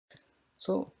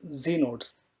So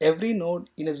znodes. Every node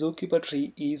in a zookeeper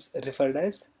tree is referred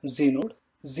as znode.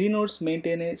 Znodes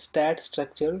maintain a stat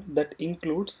structure that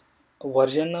includes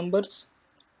version numbers,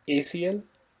 ACL,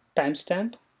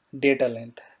 timestamp, data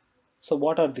length. So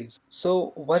what are these?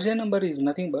 So version number is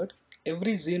nothing but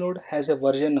every znode has a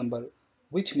version number,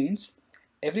 which means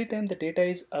every time the data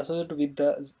is associated with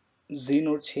the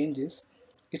znode changes,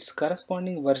 its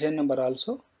corresponding version number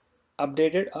also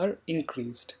updated or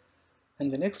increased.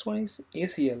 And the next one is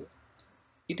ACL.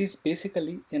 It is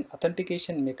basically an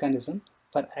authentication mechanism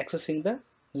for accessing the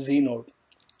znode.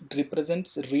 It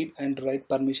represents read and write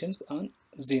permissions on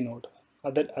znode.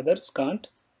 Others can't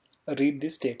read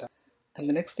this data. And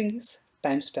the next thing is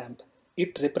timestamp.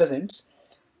 It represents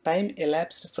time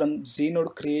elapsed from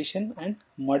znode creation and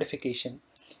modification.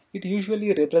 It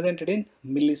usually represented in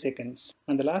milliseconds.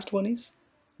 And the last one is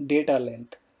data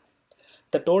length.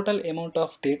 The total amount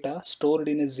of data stored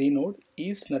in a znode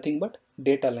is nothing but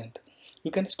data length. You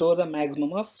can store the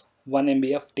maximum of 1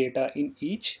 MB of data in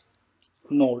each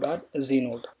node or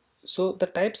znode. So the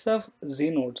types of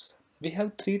znodes, we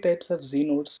have three types of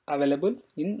znodes available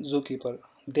in Zookeeper.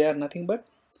 They are nothing but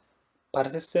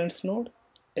persistence node,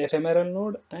 ephemeral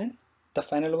node, and the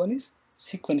final one is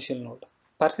sequential node.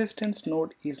 Persistence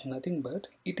node is nothing but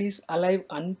it is alive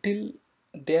until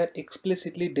they are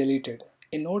explicitly deleted.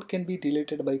 A node can be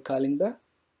deleted by calling the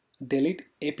delete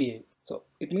API. So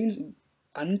it means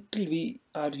until we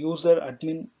our user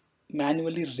admin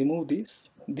manually remove this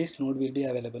node will be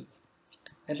available.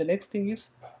 And the next thing is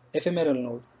ephemeral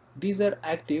node. These are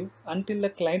active until the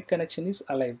client connection is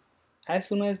alive. As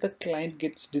soon as the client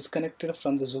gets disconnected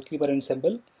from the Zookeeper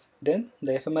ensemble, then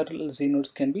the ephemeral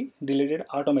znodes can be deleted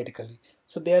automatically.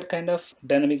 So they are kind of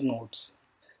dynamic nodes.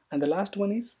 And the last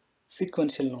one is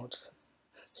sequential nodes.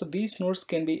 So these nodes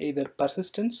can be either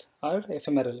persistent or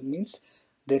ephemeral, means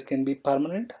there can be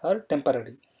permanent or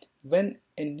temporary. When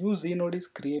a new znode is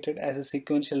created as a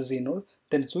sequential znode,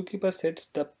 then Zookeeper sets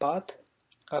the path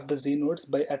of the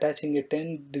znodes by attaching a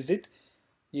 10-digit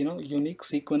unique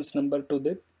sequence number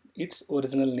to its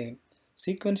original name.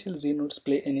 Sequential znodes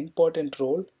play an important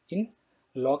role in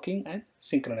locking and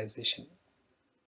synchronization.